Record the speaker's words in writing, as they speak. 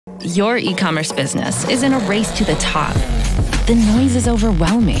Your e-commerce business is in a race to the top. The noise is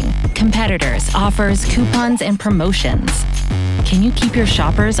overwhelming. Competitors, offers, coupons, and promotions. Can you keep your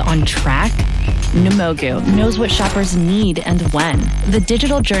shoppers on track? Namogoo knows what shoppers need and when. The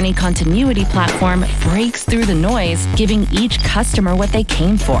digital journey continuity platform breaks through the noise, giving each customer what they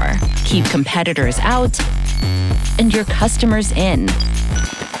came for. Keep competitors out and your customers in.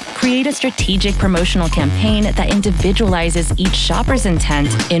 Create a strategic promotional campaign that individualizes each shopper's intent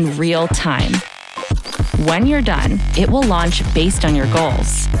in real time. When you're done, it will launch based on your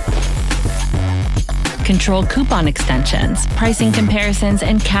goals. Control coupon extensions, pricing comparisons,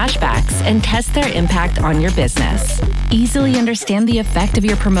 and cashbacks, and test their impact on your business. Easily understand the effect of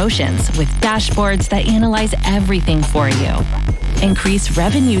your promotions with dashboards that analyze everything for you. Increase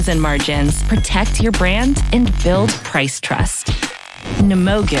revenues and margins, protect your brand, and build price trust.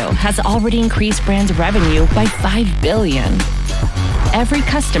 Namogoo has already increased brand revenue by $5 billion. Every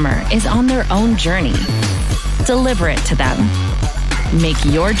customer is on their own journey. Deliver it to them. Make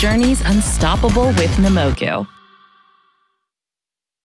your journeys unstoppable with Namogoo.